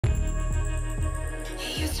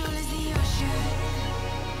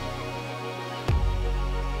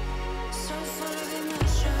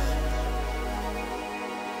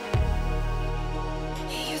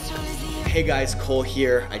Hey guys, Cole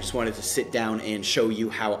here. I just wanted to sit down and show you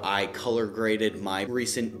how I color graded my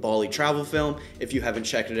recent Bali travel film. If you haven't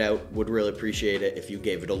checked it out, would really appreciate it if you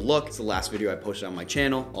gave it a look. It's the last video I posted on my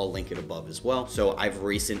channel. I'll link it above as well. So I've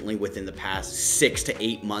recently, within the past 6 to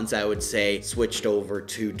 8 months, I would say, switched over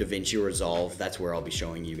to Davinci Resolve. That's where I'll be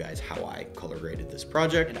showing you guys how I color graded this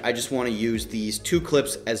project. And I just want to use these 2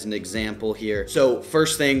 clips as an example here. So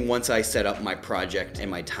first thing, once I set up my project and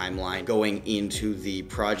my timeline, going into the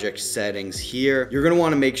project settings here, you're going to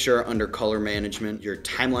want to make sure under color management, your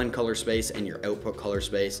timeline color space and your output color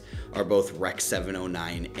space are both Rec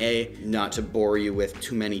 709A. Not to bore you with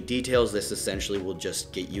too many details, this essentially will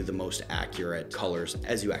just get you the most accurate colors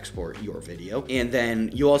as you export your video. And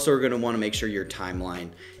then you also are going to want to make sure your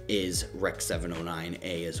timeline is Rec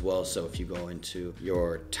 709A as well. So if you go into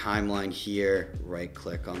your timeline here, right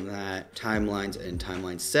click on that, timelines and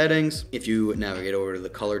timeline settings. If you navigate over to the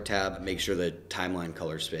color tab, make sure the timeline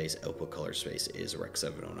color space, output color space is Rec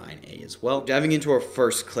 709A as well. Diving into our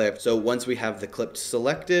first clip. So once we have the clip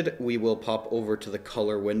selected, we will pop over to the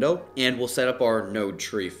color window and we'll set up our node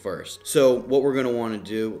tree first. So what we're going to want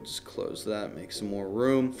to do, we'll just close that, make some more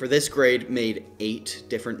room. For this grade, made 8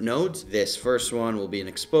 different nodes. This first one will be an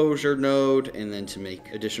exposure node, and then to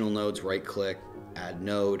make additional nodes, right click, add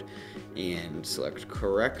node, and select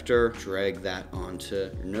corrector, drag that onto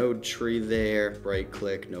your node tree there, right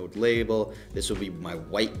click, node label. This will be my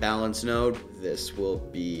white balance node. This will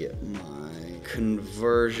be my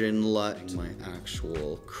conversion LUT, my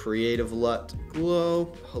actual creative LUT.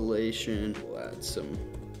 Glow, halation, we'll add some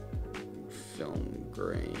film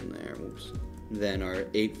grain there, whoops. Then our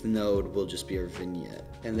 8th node will just be our vignette.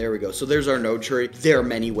 And there we go. So there's our node tree. There are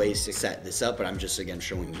many ways to set this up, but I'm just again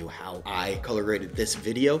showing you how I color graded this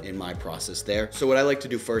video in my process there. So what I like to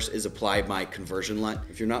do first is apply my conversion LUT.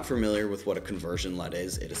 If you're not familiar with what a conversion LUT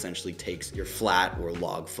is, it essentially takes your flat or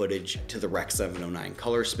log footage to the Rec 709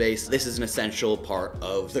 color space. This is an essential part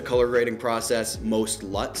of the color grading process. Most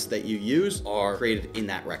LUTs that you use are created in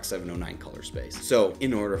that Rec 709 color space. So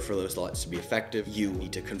in order for those LUTs to be effective, you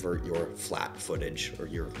need to convert your flat footage or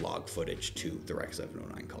your log footage to the Rec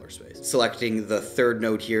 709 color space. Selecting the 3rd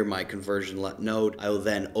node here, my conversion LUT node, I will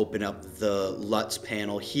then open up the LUTs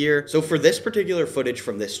panel here. So for this particular footage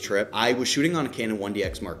from this trip, I was shooting on a Canon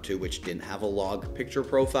 1DX Mark II, which didn't have a log picture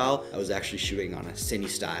profile. I was actually shooting on a cine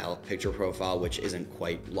style picture profile, which isn't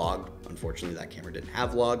quite logged. Unfortunately, that camera didn't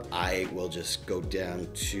have log. I will just go down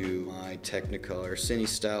to my Technicolor cine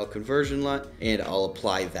style conversion LUT, and I'll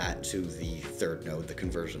apply that to the 3rd node, the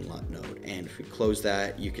conversion LUT node. And if we close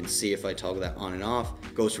that, you can see if I toggle that on and off,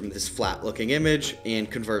 goes from this flat looking image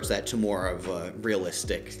and converts that to more of a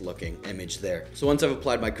realistic looking image there. So once I've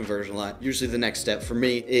applied my conversion LUT, usually the next step for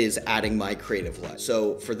me is adding my creative LUT.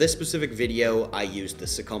 So for this specific video, I used the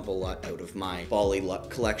Secumpa LUT out of my Bali LUT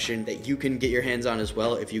collection that you can get your hands on as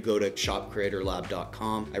well if you go to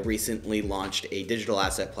shopcreatorlab.com. I recently launched a digital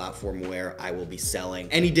asset platform where I will be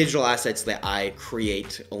selling any digital assets that I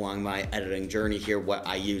create along my editing journey here, what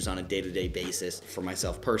I use on a day-to-day basis for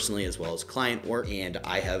myself personally as well as client work. And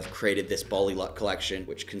I have created this Bali LUT collection,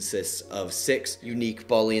 which consists of 6 unique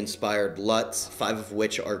Bali inspired LUTs, 5 of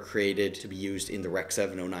which are created to be used in the Rec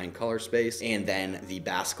 709 color space. And then the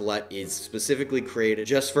Basque LUT is specifically created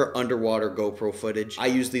just for underwater GoPro footage. I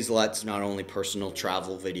use these LUTs not only personal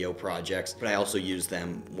travel video projects, but I also use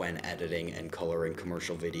them when editing and coloring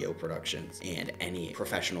commercial video productions and any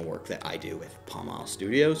professional work that I do with Palm Isle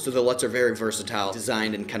Studios. So the LUTs are very versatile,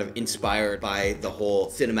 designed and kind of inspired by the whole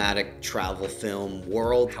cinematic travel film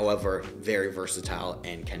world. However, very versatile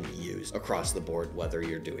and can be used across the board, whether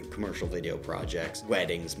you're doing commercial video projects,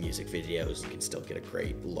 weddings, music videos, you can still get a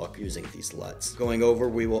great look using these LUTs. Going over,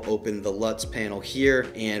 we will open the LUTs panel here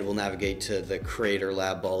and we'll navigate to the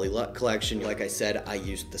CreatorLab Bali LUT collection. Like I said, I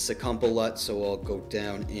used the Secumpa LUT, so I'll go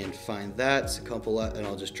down and find that Secumpa LUT and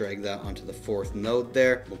I'll just drag that onto the 4th node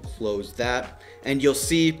there. We'll close that and you'll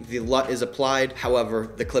see the LUT is applied.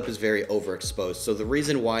 However, the clip is very overexposed. So the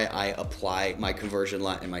reason why I apply my conversion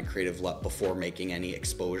LUT and my creative LUT before making any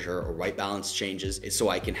exposure or white balance changes is so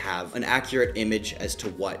I can have an accurate image as to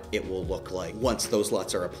what it will look like once those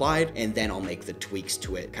LUTs are applied, and then I'll make the tweaks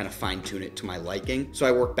to it, kind of fine tune it to my liking. So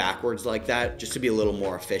I work backwards like that just to be a little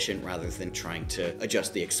more efficient rather than trying to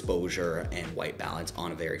adjust the exposure exposure and white balance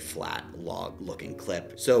on a very flat log looking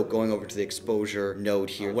clip. So going over to the exposure node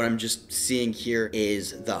here, what I'm just seeing here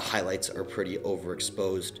is the highlights are pretty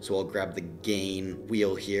overexposed. So I'll grab the gain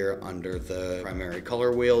wheel here under the primary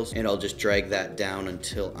color wheels, and I'll just drag that down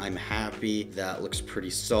until I'm happy. That looks pretty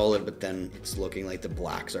solid, but then it's looking like the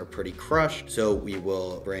blacks are pretty crushed. So we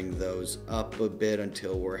will bring those up a bit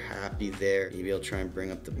until we're happy there. Maybe I'll try and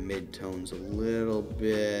bring up the mid-tones a little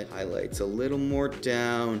bit, highlights a little more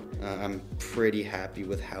down. I'm pretty happy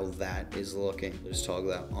with how that is looking. Just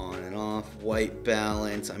toggle that on and off. White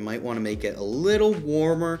balance, I might want to make it a little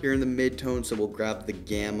warmer here in the mid-tone, so we'll grab the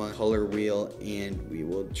gamma color wheel and we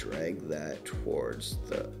will drag that towards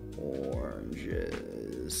the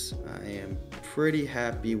oranges. I am pretty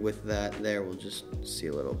happy with that there. We'll just see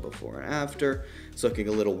a little before and after. It's looking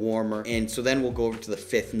a little warmer. And so then we'll go over to the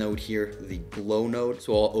fifth node here, the glow node.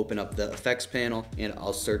 So I'll open up the effects panel and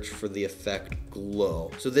I'll search for the effect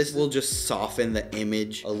glow. So this will just soften the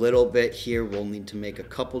image a little bit here. We'll need to make a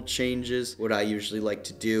couple changes. What I usually like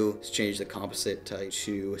to do is change the composite type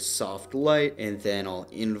to soft light, and then I'll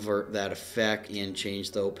invert that effect and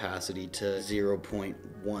change the opacity to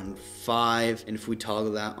 0.15. And if we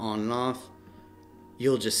toggle that on and off,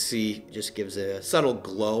 you'll just see, it just gives it a subtle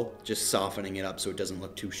glow, just softening it up so it doesn't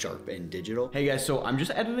look too sharp and digital. Hey guys, so I'm just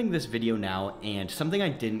editing this video now, and something I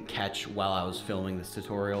didn't catch while I was filming this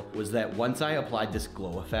tutorial was that once I applied this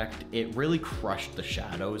glow effect, it really crushed the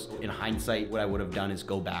shadows. In hindsight, what I would have done is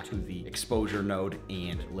go back to the exposure node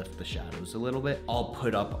and lift the shadows a little bit. I'll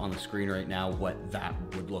put up on the screen right now what that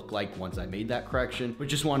would look like once I made that correction, but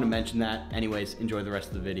just wanted to mention that. Anyways, enjoy the rest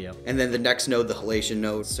of the video. And then the next node, the halation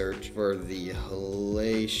node, search for the halation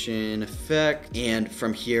effect, and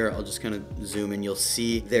from here I'll just kind of zoom in. You'll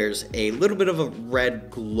see there's a little bit of a red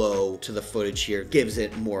glow to the footage here, gives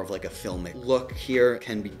it more of like a filmic look here.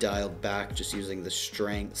 Can be dialed back just using the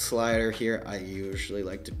strength slider here. I usually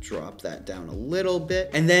like to drop that down a little bit,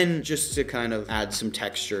 and then just to kind of add some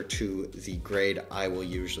texture to the grade, I will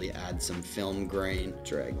usually add some film grain.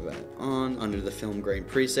 Drag that on under the film grain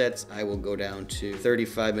presets. I will go down to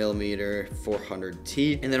 35mm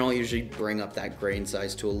 400T, and then I'll usually bring up that grain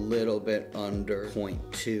size to a little bit under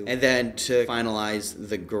 0.2. And then to finalize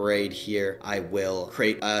the grade here, I will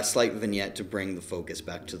create a slight vignette to bring the focus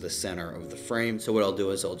back to the center of the frame. So what I'll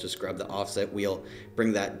do is I'll just grab the offset wheel,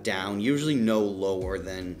 bring that down, usually no lower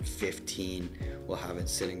than 15. We'll have it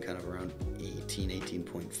sitting kind of around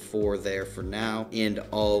 18.4 there for now. And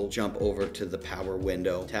I'll jump over to the power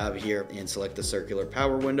window tab here and select the circular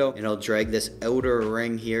power window, and I'll drag this outer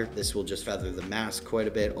ring here. This will just feather the mask quite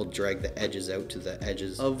a bit. I'll drag the edges out to the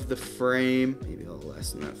edges of the frame. Maybe I'll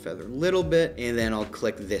lessen that feather a little bit, and then I'll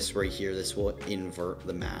click this right here. This will invert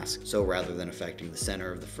the mask. So rather than affecting the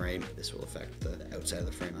center of the frame, this will affect the outside of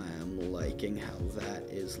the frame. I am liking how that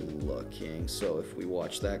is looking. So if we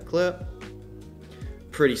watch that clip,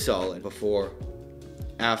 pretty solid before,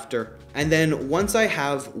 after. And then once I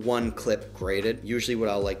have one clip graded, usually what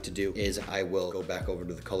I'll like to do is I will go back over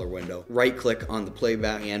to the color window, right click on the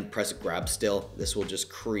playback and press grab still. This will just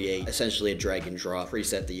create essentially a drag and drop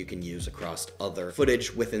preset that you can use across other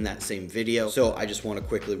footage within that same video. So I just want to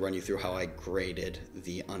quickly run you through how I graded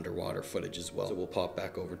the underwater footage as well. So we'll pop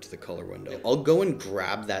back over to the color window. I'll go and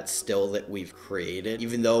grab that still that we've created.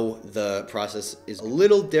 Even though the process is a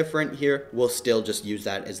little different here, we'll still just use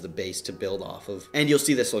that as the base to build off of. And you'll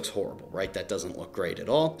see this looks horrible, right? That doesn't look great at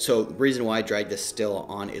all. So the reason why I drag this still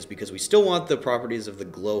on is because we still want the properties of the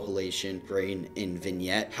glow, halation, grain, and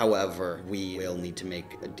vignette. However, we will need to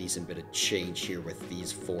make a decent bit of change here with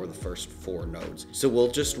these for the first 4 nodes. So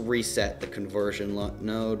we'll just reset the conversion LUT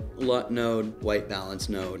node, white balance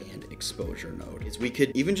node, and exposure node. We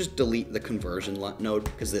could even just delete the conversion LUT node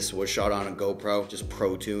because this was shot on a GoPro, just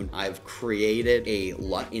Pro Tune. I've created a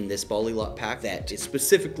LUT in this Bali LUT pack that is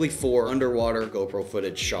specifically for underwater GoPro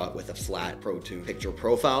footage shot with a flat Pro Tune picture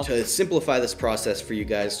profile. To simplify this process for you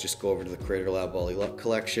guys, just go over to the CreatorLab Bali LUT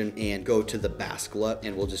collection and go to the Basque LUT,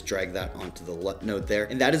 and we'll just drag that onto the LUT node there.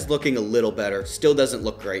 And that is looking a little better. Still doesn't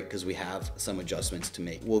look great because we have some adjustments to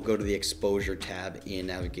make. We'll go to the exposure tab and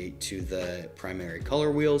navigate to the primary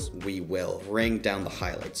color wheels. We will bring down the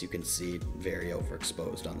highlights. You can see very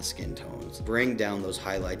overexposed on the skin tones. Bring down those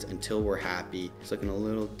highlights until we're happy. It's looking a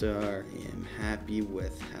little dark. I am happy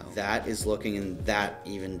with how that is looking, and that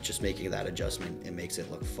even just making that adjustment, it makes it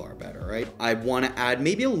look far better, right? I want to add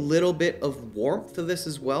maybe a little bit of warmth to this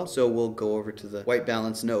as well. So we'll go over to the white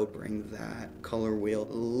balance node, bring that color wheel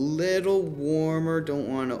a little warmer. Don't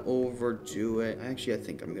want to overdo it. Actually, I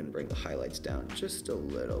think I'm going to bring the highlights down just a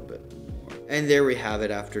little bit more. And there we have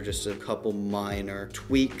it. After just a couple minor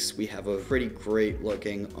tweaks, we have a pretty great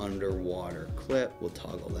looking underwater clip. We'll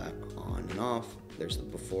toggle that on and off. There's the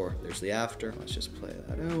before, there's the after. Let's just play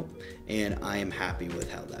that out. And I am happy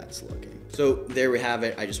with how that's looking. So there we have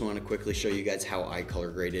it. I just want to quickly show you guys how I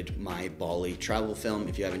color graded my Bali travel film.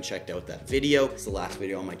 If you haven't checked out that video, it's the last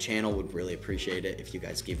video on my channel. Would really appreciate it if you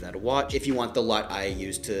guys gave that a watch. If you want the LUT I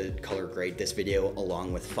used to color grade this video,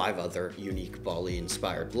 along with 5 other unique Bali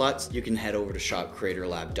inspired LUTs, you can head over to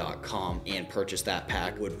shopcreatorlab.com and purchase that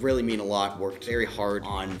pack. Would really mean a lot. Worked very hard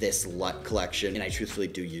on this LUT collection, and I truthfully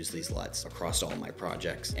do use these LUTs across all my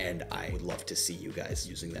projects, and I would love to see you guys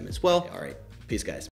using them as well. All right, peace guys.